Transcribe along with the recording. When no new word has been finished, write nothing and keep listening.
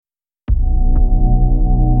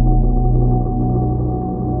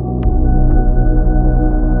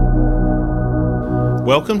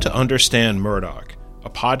Welcome to Understand Murdaugh, a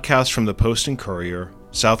podcast from the Post and Courier,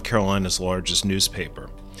 South Carolina's largest newspaper.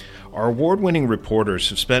 Our award-winning reporters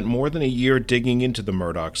have spent more than a year digging into the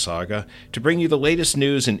Murdaugh saga to bring you the latest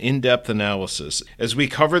news and in-depth analysis as we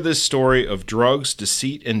cover this story of drugs,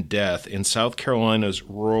 deceit, and death in South Carolina's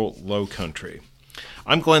rural Lowcountry.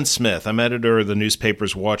 I'm Glenn Smith. I'm editor of the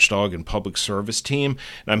newspaper's Watchdog and Public Service team,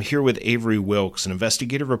 and I'm here with Avery Wilkes, an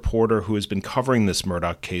investigative reporter who has been covering this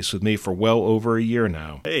Murdaugh case with me for well over a year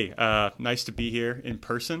now. Hey, nice to be here in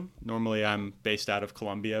person. Normally I'm based out of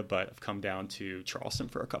Columbia, but I've come down to Charleston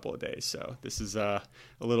for a couple of days, so this is a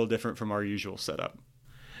little different from our usual setup.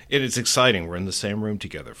 It is exciting. We're in the same room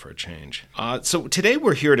together for a change. So today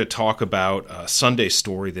we're here to talk about a Sunday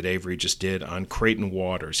story that Avery just did on Creighton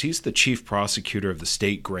Waters. He's the chief prosecutor of the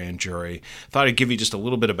state grand jury. Thought I'd give you just a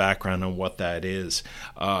little bit of background on what that is.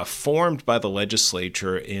 Formed by the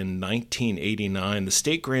legislature in 1989, the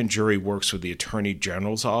state grand jury works with the Attorney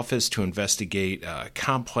General's office to investigate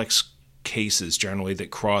complex cases generally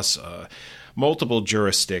that cross multiple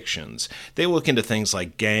jurisdictions. They look into things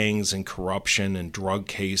like gangs and corruption and drug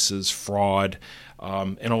cases, fraud,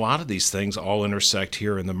 and a lot of these things all intersect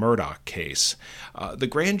here in the Murdaugh case. The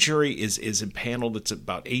grand jury is impaneled. It's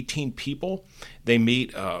about 18 people. They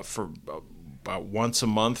meet for about once a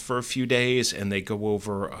month for a few days, and they go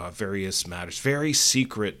over various matters, very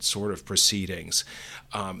secret sort of proceedings.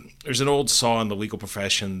 There's an old saw in the legal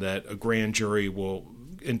profession that a grand jury will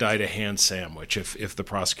indict a ham sandwich if the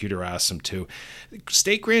prosecutor asks them to.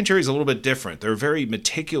 State grand jury is a little bit different. They're a very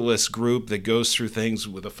meticulous group that goes through things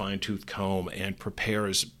with a fine-tooth comb and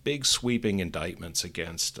prepares big sweeping indictments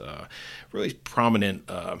against really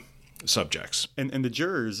prominent subjects. And the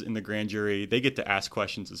jurors in the grand jury, they get to ask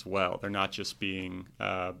questions as well. They're not just being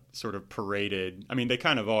sort of paraded. I mean, they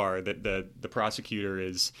kind of are. The prosecutor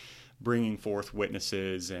is bringing forth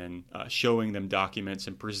witnesses and showing them documents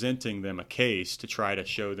and presenting them a case to try to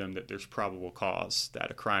show them that there's probable cause that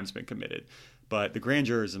a crime's been committed. But the grand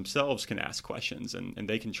jurors themselves can ask questions and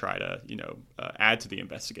they can try to, add to the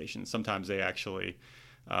investigation. Sometimes they actually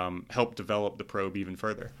help develop the probe even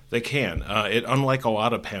further. They can. Unlike a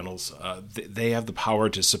lot of panels, they have the power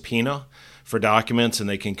to subpoena for documents and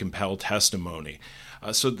they can compel testimony.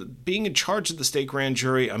 Being in charge of the state grand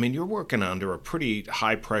jury, I mean, you're working under a pretty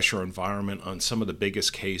high-pressure environment on some of the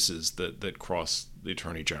biggest cases that cross the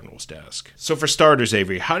Attorney General's desk. So for starters,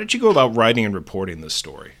 Avery, how did you go about writing and reporting this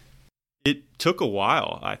story? It took a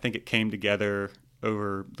while. I think it came together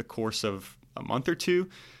over the course of a month or two.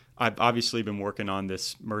 I've obviously been working on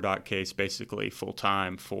this Murdaugh case basically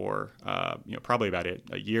full-time for probably about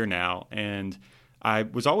a year now, and I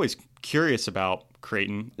was always curious about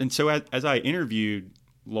Creighton. And so as I interviewed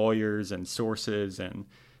lawyers and sources and,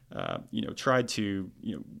 tried to,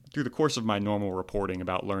 through the course of my normal reporting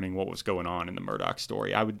about learning what was going on in the Murdaugh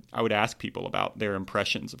story, I would ask people about their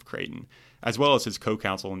impressions of Creighton, as well as his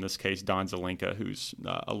co-counsel in this case, Don Zelenka, who's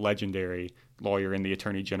a legendary lawyer in the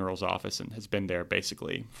Attorney General's office and has been there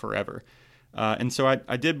basically forever. And so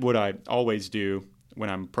I did what I always do when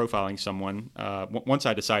I'm profiling someone. Once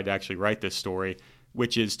I decided to actually write this story,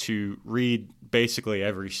 which is to read basically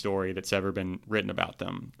every story that's ever been written about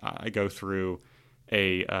them. I go through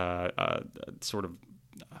a sort of,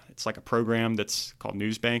 it's like a program that's called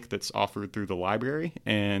Newsbank that's offered through the library,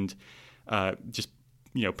 and just,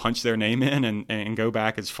 punch their name in and go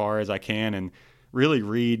back as far as I can and really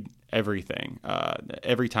read everything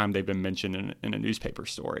every time they've been mentioned in a newspaper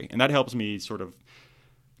story. And that helps me sort of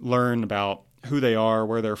learn about who they are,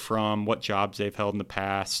 where they're from, what jobs they've held in the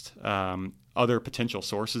past, other potential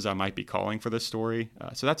sources I might be calling for this story.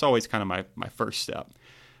 So that's always kind of my first step.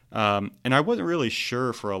 And I wasn't really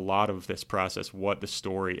sure for a lot of this process what the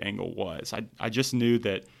story angle was. I just knew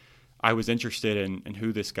that I was interested in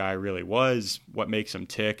who this guy really was, what makes him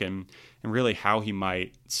tick, and really how he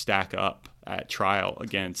might stack up at trial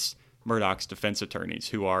against Murdaugh's defense attorneys,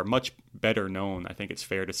 who are much better known, I think it's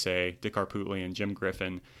fair to say, Dick Harpootlian and Jim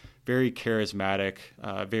Griffin, very charismatic,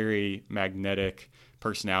 very magnetic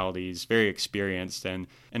personalities, very experienced, and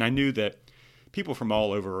I knew that people from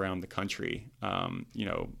all over around the country,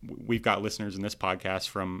 we've got listeners in this podcast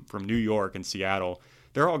from New York and Seattle.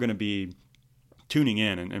 They're all going to be tuning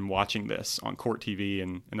in and watching this on Court TV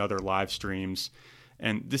and other live streams,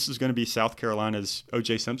 and this is going to be South Carolina's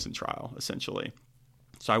O.J. Simpson trial, essentially.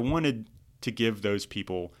 So I wanted to give those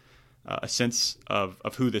people a sense of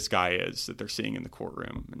who this guy is that they're seeing in the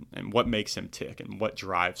courtroom and what makes him tick and what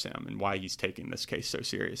drives him and why he's taking this case so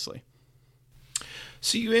seriously.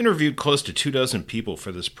 So you interviewed close to 24 people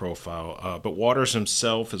for this profile, but Waters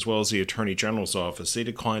himself, as well as the Attorney General's office, they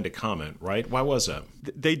declined to comment, right? Why was that?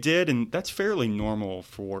 They did, and that's fairly normal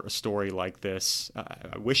for a story like this.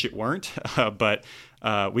 I wish it weren't, but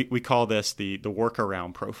we call this the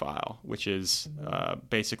workaround profile, which is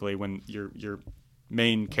basically when your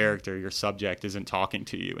main character, your subject, isn't talking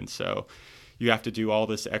to you, and so you have to do all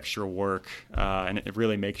this extra work, and it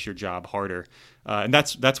really makes your job harder. And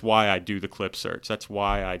that's why I do the clip search. That's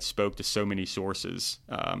why I spoke to so many sources,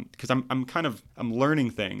 because I'm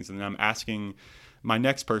learning things, and I'm asking my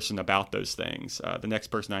next person about those things, the next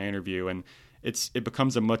person I interview, and it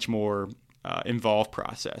becomes a much more involved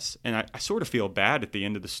process. And I sort of feel bad at the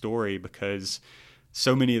end of the story because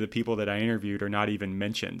so many of the people that I interviewed are not even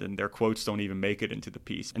mentioned, and their quotes don't even make it into the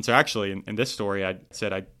piece. And so actually in this story, I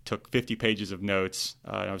said I took 50 pages of notes.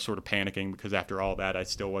 And I was sort of panicking because after all that, I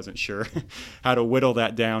still wasn't sure how to whittle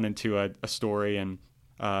that down into a story. And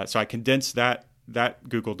so I condensed that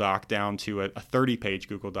Google Doc down to a 30-page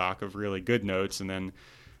Google Doc of really good notes, and then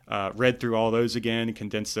read through all those again and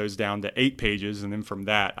condensed those down to 8 pages. And then from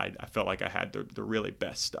that, I felt like I had the really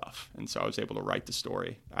best stuff. And so I was able to write the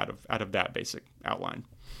story out of that basic outline.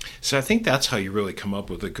 So I think that's how you really come up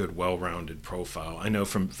with a good, well-rounded profile. I know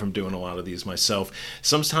from doing a lot of these myself,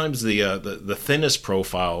 sometimes the thinnest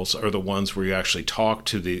profiles are the ones where you actually talk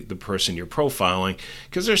to the person you're profiling,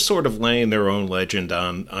 because they're sort of laying their own legend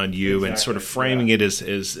on you. Exactly. And sort of framing it as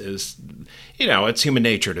it's human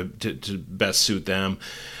nature to best suit them.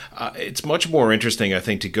 It's much more interesting, I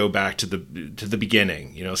think, to go back to the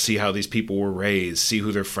beginning, see how these people were raised, see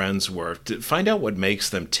who their friends were, to find out what makes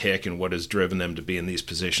them tick and what has driven them to be in these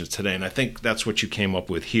positions today. And I think that's what you came up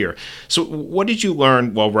with here. So what did you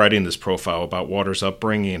learn while writing this profile about Waters'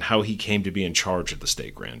 upbringing and how he came to be in charge of the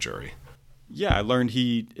state grand jury? Yeah, I learned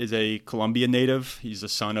he is a Columbia native. He's the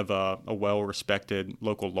son of a well-respected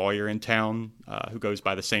local lawyer in town who goes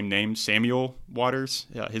by the same name, Samuel Waters.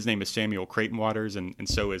 His name is Samuel Creighton Waters, and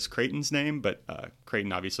so is Creighton's name, but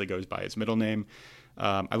Creighton obviously goes by his middle name.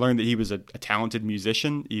 I learned that he was a talented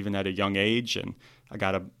musician, even at a young age, and I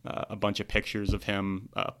got a bunch of pictures of him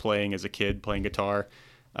playing as a kid, playing guitar.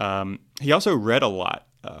 He also read a lot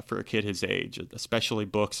for a kid his age, especially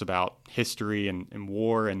books about history and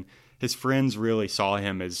war, and his friends really saw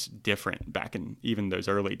him as different back in even those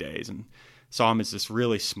early days and saw him as this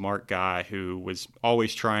really smart guy who was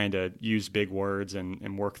always trying to use big words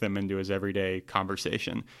and work them into his everyday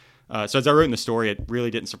conversation. So as I wrote in the story, it really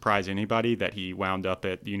didn't surprise anybody that he wound up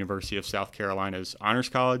at the University of South Carolina's Honors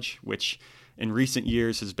College, which in recent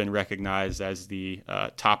years has been recognized as the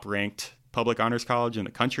top-ranked public honors college in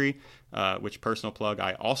the country, which, personal plug,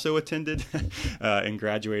 I also attended and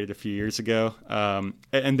graduated a few years ago.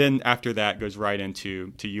 And then after that goes right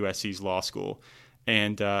into USC's law school.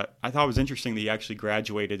 And I thought it was interesting that he actually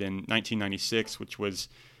graduated in 1996, which was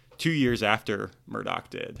 2 years after Murdaugh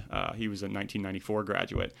did. He was a 1994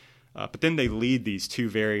 graduate. But then they lead these two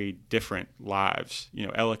very different lives.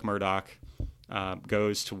 Alec Murdaugh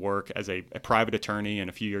goes to work as a private attorney, and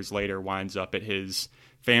a few years later winds up at his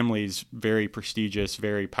family's very prestigious,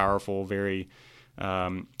 very powerful, very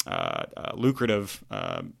lucrative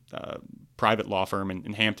private law firm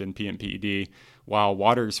in Hampton, PMPED, while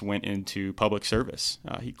Waters went into public service.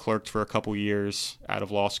 He clerked for a couple years out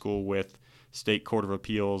of law school with State Court of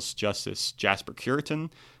Appeals Justice Jasper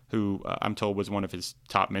Curitan, who I'm told was one of his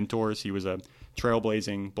top mentors. He was a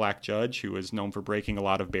trailblazing black judge who was known for breaking a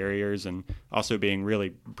lot of barriers and also being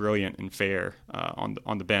really brilliant and fair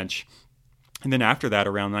on the bench. And then after that,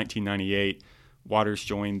 around 1998, Waters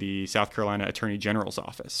joined the South Carolina Attorney General's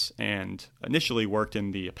office and initially worked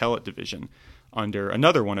in the appellate division under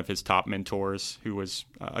another one of his top mentors, who was,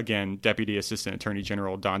 again, Deputy Assistant Attorney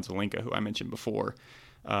General Don Zelenka, who I mentioned before,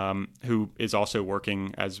 who is also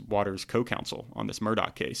working as Waters' co-counsel on this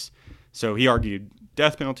Murdaugh case. So he argued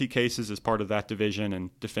death penalty cases as part of that division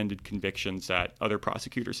and defended convictions that other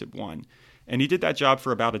prosecutors had won. And he did that job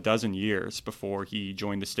for about a dozen years before he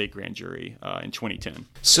joined the state grand jury in 2010.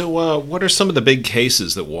 So what are some of the big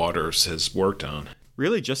cases that Waters has worked on?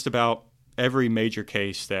 Really just about every major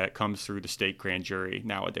case that comes through the state grand jury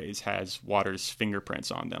nowadays has Waters' fingerprints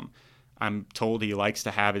on them. I'm told he likes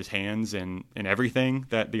to have his hands in everything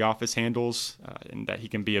that the office handles, and that he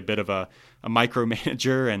can be a bit of a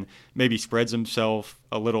micromanager and maybe spreads himself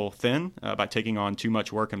a little thin by taking on too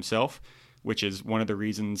much work himself, which is one of the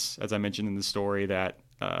reasons, as I mentioned in the story, that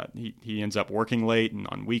he ends up working late and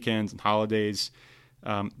on weekends and holidays.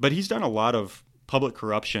 But he's done a lot of public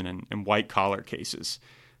corruption and white-collar cases,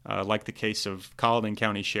 like the case of Colleton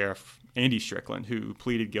County Sheriff Andy Strickland, who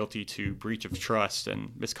pleaded guilty to breach of trust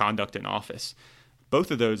and misconduct in office. both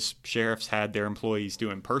of those sheriffs had their employees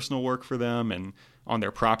doing personal work for them and on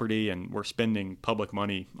their property and were spending public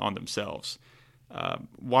money on themselves.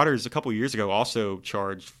 Waters, a couple years ago, also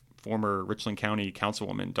charged former Richland County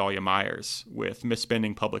Councilwoman Dahlia Myers with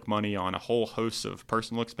misspending public money on a whole host of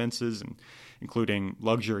personal expenses, and including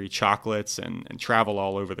luxury chocolates and travel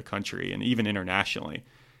all over the country and even internationally.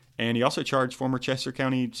 And he also charged former Chester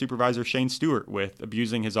County Supervisor Shane Stewart with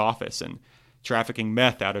abusing his office and trafficking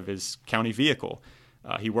meth out of his county vehicle.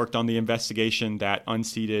 He worked on the investigation that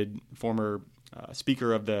unseated former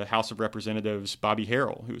Speaker of the House of Representatives Bobby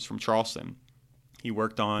Harrell, who was from Charleston. He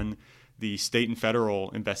worked on the state and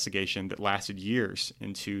federal investigation that lasted years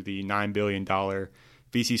into the $9 billion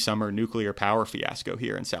VC Summer nuclear power fiasco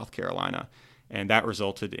here in South Carolina. And that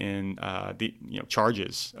resulted in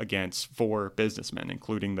charges against 4 businessmen,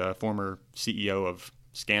 including the former CEO of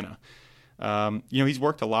SCANA. He's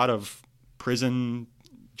worked a lot of prison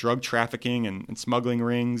drug trafficking and smuggling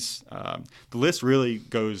rings. The list really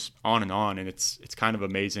goes on, and it's kind of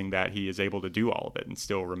amazing that he is able to do all of it and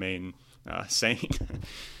still remain sane.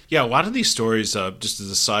 Yeah, a lot of these stories, just as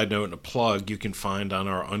a side note and a plug, you can find on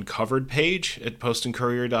our Uncovered page at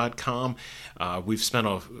postandcourier.com. We've spent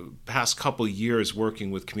a past couple years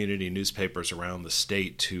working with community newspapers around the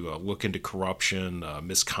state to look into corruption,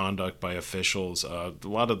 misconduct by officials. A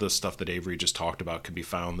lot of the stuff that Avery just talked about can be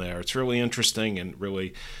found there. It's really interesting and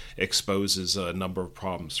really exposes a number of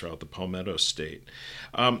problems throughout the Palmetto State.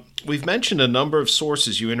 We've mentioned a number of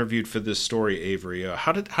sources you interviewed for this story, Avery.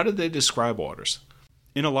 How did they describe Waters?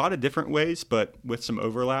 In a lot of different ways, but with some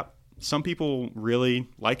overlap. Some people really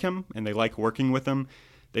like him, and they like working with him.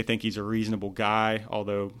 They think he's a reasonable guy,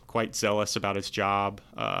 although quite zealous about his job,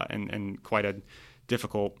 and quite a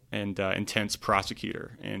difficult and intense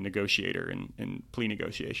prosecutor and negotiator in plea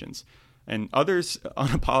negotiations. And others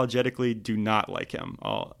unapologetically do not like him.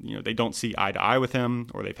 They don't see eye to eye with him,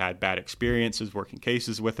 or they've had bad experiences working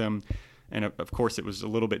cases with him. And of course, it was a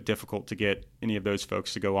little bit difficult to get any of those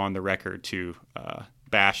folks to go on the record to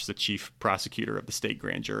bash the chief prosecutor of the state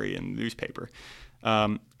grand jury in the newspaper.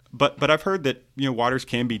 But I've heard that Waters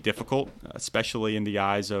can be difficult, especially in the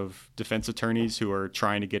eyes of defense attorneys who are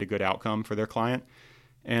trying to get a good outcome for their client.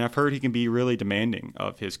 And I've heard he can be really demanding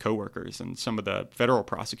of his coworkers and some of the federal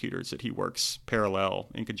prosecutors that he works parallel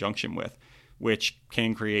in conjunction with, which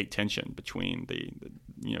can create tension between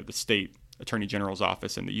the state Attorney General's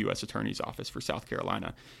office and the U.S. Attorney's office for South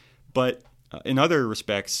Carolina. But in other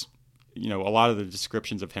respects, a lot of the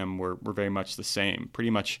descriptions of him were very much the same. Pretty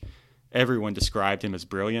much everyone described him as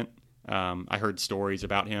brilliant. I heard stories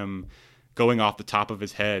about him going off the top of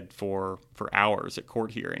his head for hours at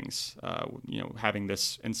court hearings, having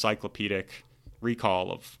this encyclopedic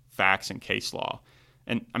recall of facts and case law.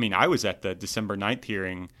 And I was at the December 9th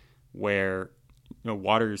hearing where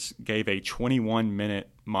Waters gave a 21-minute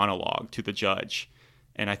monologue to the judge,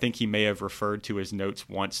 and I think he may have referred to his notes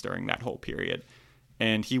once during that whole period.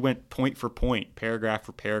 And he went point for point, paragraph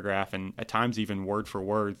for paragraph, and at times even word for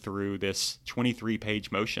word through this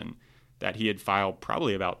 23-page motion that he had filed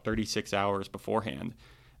probably about 36 hours beforehand.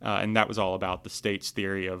 And that was all about the state's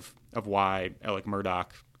theory of why Alec Murdaugh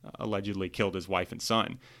allegedly killed his wife and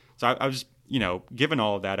son. So I was, given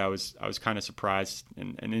all of that, I was kind of surprised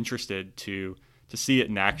and interested to see it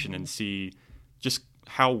in action and see just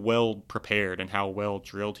how well prepared and how well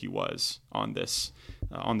drilled he was on this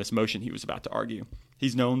motion he was about to argue.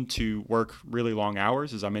 He's known to work really long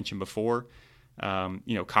hours, as I mentioned before.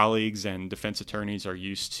 Colleagues and defense attorneys are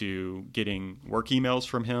used to getting work emails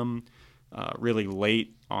from him really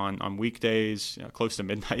late on weekdays, close to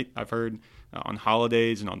midnight, I've heard, on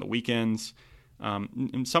holidays and on the weekends.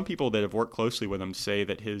 And some people that have worked closely with him say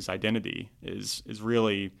that his identity is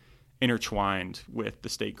really intertwined with the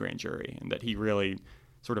state grand jury, and that he really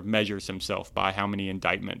sort of measures himself by how many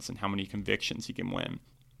indictments and how many convictions he can win.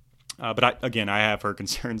 But I have heard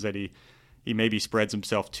concerns that he maybe spreads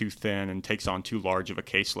himself too thin and takes on too large of a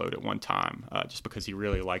caseload at one time, just because he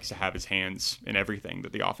really likes to have his hands in everything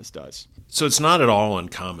that the office does. So it's not at all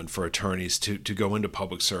uncommon for attorneys to go into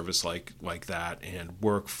public service like that and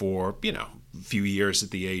work for, a few years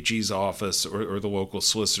at the AG's office or the local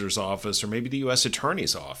solicitor's office or maybe the U.S.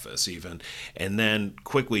 Attorney's office even, and then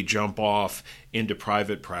quickly jump off into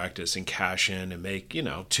private practice and cash in and make,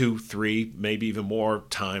 2, 3, maybe even more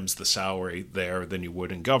times the salary there than you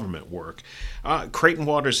would in government work. Creighton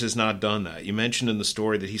Waters has not done that. You mentioned in the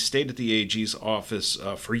story that he stayed at the AG's office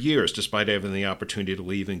for years despite having the opportunity to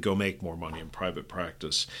leave and go make more money in private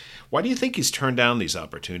practice. Why do you think he's turned down these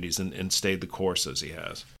opportunities and stayed the course as he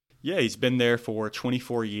has? Yeah, he's been there for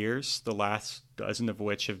 24 years, the last dozen of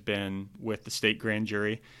which have been with the state grand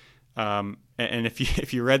jury. And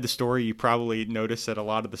if you read the story, you probably noticed that a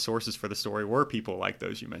lot of the sources for the story were people like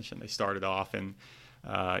those you mentioned. They started off in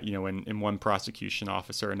one prosecution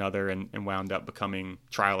office or another, and wound up becoming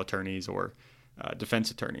trial attorneys or defense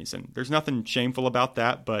attorneys. And there's nothing shameful about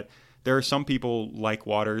that, but there are some people like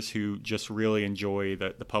Waters who just really enjoy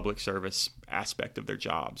the public service aspect of their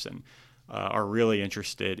jobs and are really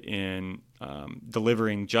interested in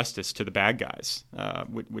delivering justice to the bad guys,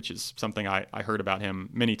 which is something I heard about him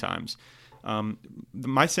many times.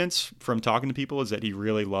 My sense from talking to people is that he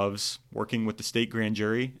really loves working with the state grand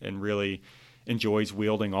jury and really enjoys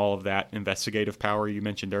wielding all of that investigative power you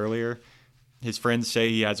mentioned earlier. His friends say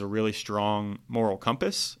he has a really strong moral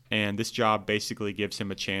compass, and this job basically gives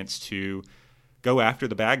him a chance to go after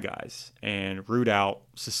the bad guys and root out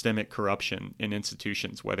systemic corruption in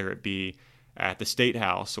institutions, whether it be at the state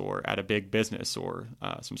house or at a big business or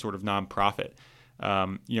some sort of nonprofit.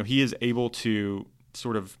 He is able to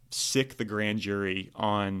sort of sick the grand jury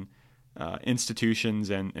on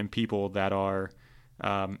institutions and people that are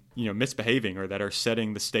misbehaving or that are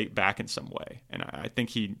setting the state back in some way. And I think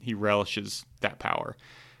he relishes that power.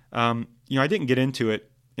 I didn't get into it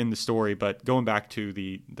in the story, but going back to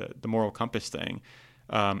the moral compass thing,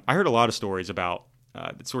 I heard a lot of stories about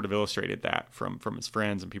that sort of illustrated that from his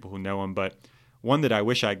friends and people who know him. But one that I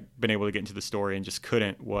wish I'd been able to get into the story and just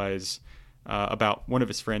couldn't was about one of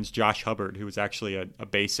his friends, Josh Hubbard, who was actually a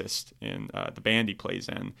bassist in the band he plays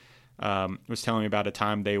in. Was telling me about a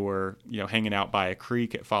time they were, hanging out by a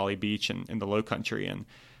creek at Folly Beach in the Low Country,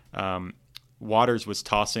 and Waters was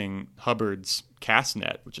tossing Hubbard's cast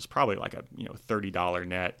net, which is probably like a $30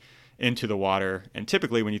 net, into the water. And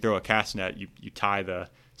typically, when you throw a cast net, you tie the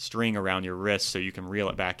string around your wrist so you can reel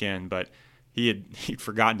it back in. But he'd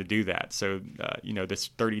forgotten to do that, so this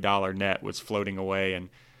 $30 net was floating away,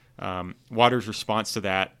 and Waters' response to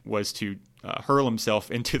that was to hurl himself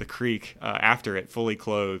into the creek after it, fully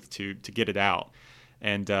clothed, to get it out.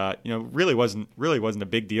 And really wasn't a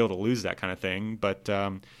big deal to lose that kind of thing. But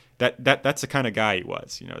that's the kind of guy he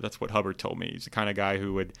was. That's what Hubbard told me. He's the kind of guy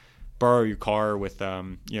who would borrow your car with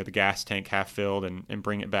the gas tank half filled and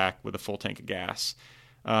bring it back with a full tank of gas.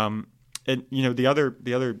 And the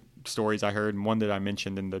other stories I heard, and one that I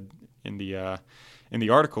mentioned in the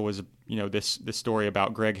article was this story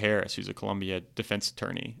about Greg Harris, who's a Columbia defense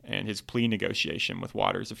attorney, and his plea negotiation with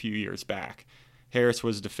Waters a few years back. Harris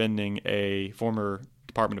was defending a former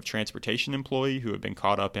Department of Transportation employee who had been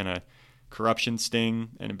caught up in a corruption sting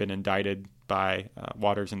and had been indicted by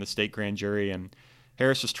Waters and the state grand jury. And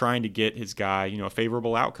Harris was trying to get his guy, a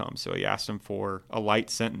favorable outcome. So he asked him for a light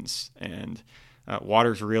sentence, and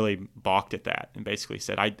Waters really balked at that and basically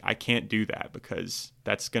said, I can't do that because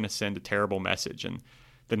that's going to send a terrible message. And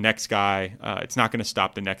the next guy, it's not going to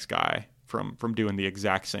stop the next guy from doing the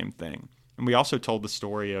exact same thing. And we also told the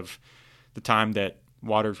story of the time that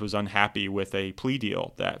Waters was unhappy with a plea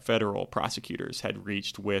deal that federal prosecutors had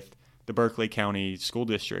reached with the Berkeley County School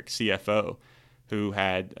District CFO, who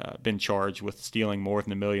had been charged with stealing more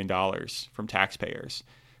than $1 million from taxpayers.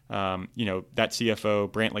 That CFO,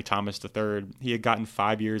 Brantley Thomas III, he had gotten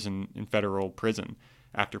 5 years in federal prison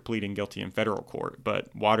after pleading guilty in federal court.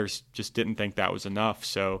 But Waters just didn't think that was enough,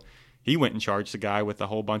 so he went and charged the guy with a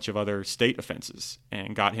whole bunch of other state offenses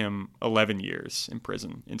and got him 11 years in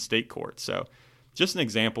prison in state court. So just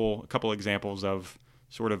a couple examples of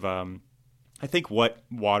sort of, I think, what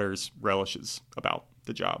Waters relishes about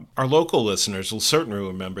the job. Our local listeners will certainly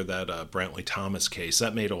remember that Brantley Thomas case.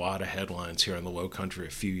 That made a lot of headlines here in the Low Country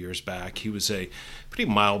a few years back. He was a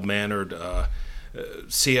pretty mild-mannered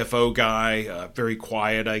CFO guy, very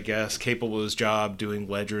quiet, I guess, capable of his job, doing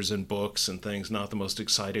ledgers and books and things, not the most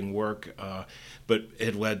exciting work, but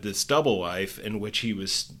it led this double life in which he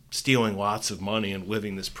was stealing lots of money and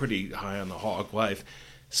living this pretty high-on-the-hog life.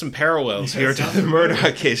 Some parallels here to the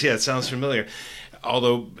Murdaugh case. Yeah, it sounds familiar.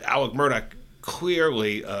 Although Alec Murdaugh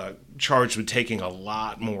clearly charged with taking a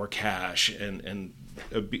lot more cash and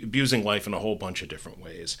abusing life in a whole bunch of different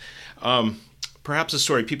ways. Perhaps a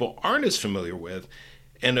story people aren't as familiar with,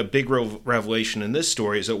 and a big revelation in this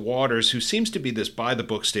story, is that Waters, who seems to be this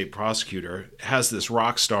by-the-book state prosecutor, has this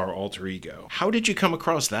rock star alter ego. How did you come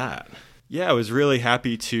across that? Yeah, I was really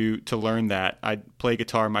happy to learn that. I play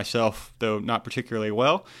guitar myself, though not particularly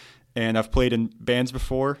well, and I've played in bands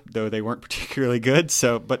before, though they weren't particularly good.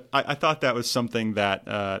 But I thought that was something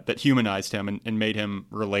that humanized him and made him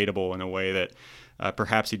relatable in a way that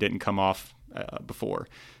perhaps he didn't come off before.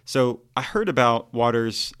 So I heard about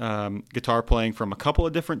Waters' guitar playing from a couple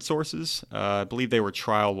of different sources. I believe they were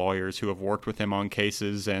trial lawyers who have worked with him on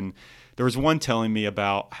cases, and there was one telling me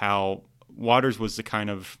about how Waters was the kind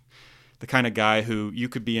of the kind of guy who you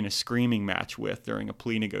could be in a screaming match with during a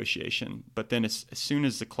plea negotiation. But then as soon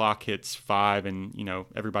as the clock hits 5 and,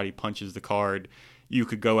 everybody punches the card, you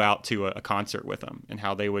could go out to a concert with them, and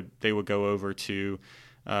how they would go over to,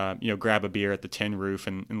 grab a beer at the Tin Roof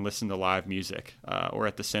and listen to live music, or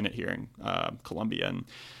at the Senate hearing, Columbia. And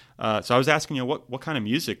so I was asking, what kind of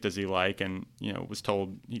music does he like? And, was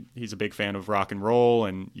told he's a big fan of rock and roll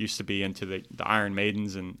and used to be into the Iron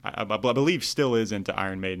Maidens, and I believe still is into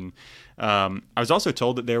Iron Maiden. I was also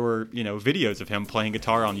told that there were, videos of him playing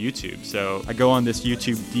guitar on YouTube. So I go on this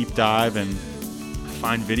YouTube deep dive and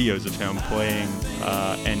find videos of him playing,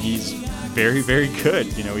 and he's very, very good.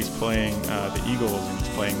 He's playing the Eagles, and he's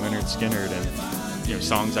playing Leonard Skinner, and,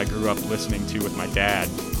 songs I grew up listening to with my dad.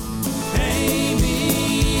 Hey,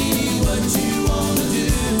 me, what you wanna do?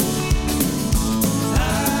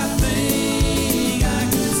 I think I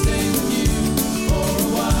could stay with you for a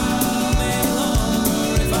while, maybe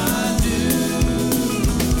longer if I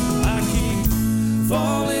do. I keep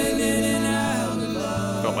falling in and out of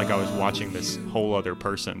love. Felt like I was watching this whole other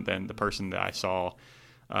person than the person that I saw,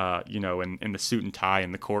 in the suit and tie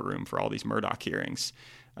in the courtroom for all these Murdaugh hearings.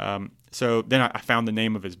 So then I found the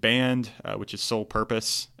name of his band, which is Sole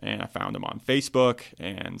Purpose, and I found him on Facebook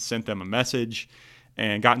and sent them a message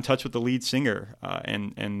and got in touch with the lead singer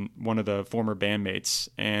and one of the former bandmates.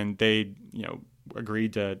 And they,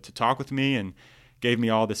 agreed to talk with me and gave me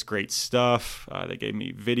all this great stuff. They gave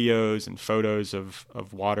me videos and photos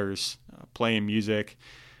of Waters playing music.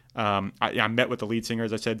 I met with the lead singer,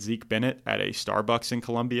 as I said, Zeke Bennett, at a Starbucks in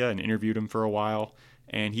Columbia and interviewed him for a while.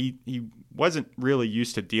 And he wasn't really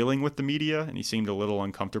used to dealing with the media, and he seemed a little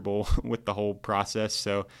uncomfortable with the whole process.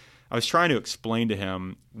 So I was trying to explain to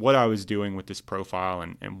him what I was doing with this profile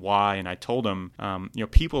and why. And I told him,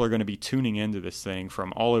 people are going to be tuning into this thing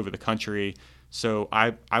from all over the country. So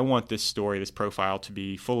I want this story, this profile, to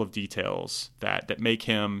be full of details that make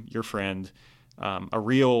him, your friend, a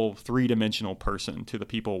real three-dimensional person to the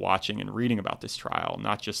people watching and reading about this trial,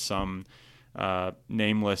 not just some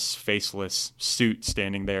nameless, faceless suit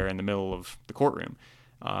standing there in the middle of the courtroom.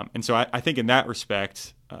 And so I think in that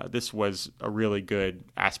respect, this was a really good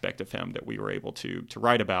aspect of him that we were able to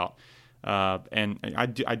write about. And I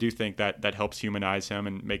do think that helps humanize him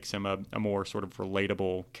and makes him a more sort of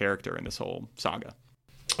relatable character in this whole saga.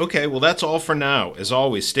 Okay, well, that's all for now. As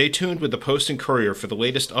always, stay tuned with the Post and Courier for the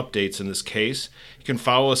latest updates in this case. You can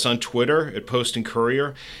follow us on Twitter at Post and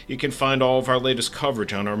Courier. You can find all of our latest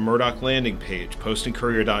coverage on our Murdaugh landing page,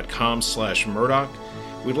 postandcourier.com/Murdaugh.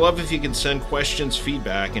 We'd love if you can send questions,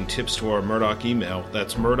 feedback, and tips to our Murdaugh email.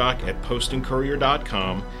 That's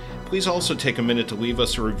Murdaugh@postandcourier.com. Please also take a minute to leave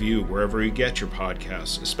us a review wherever you get your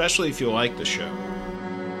podcasts, especially if you like the show.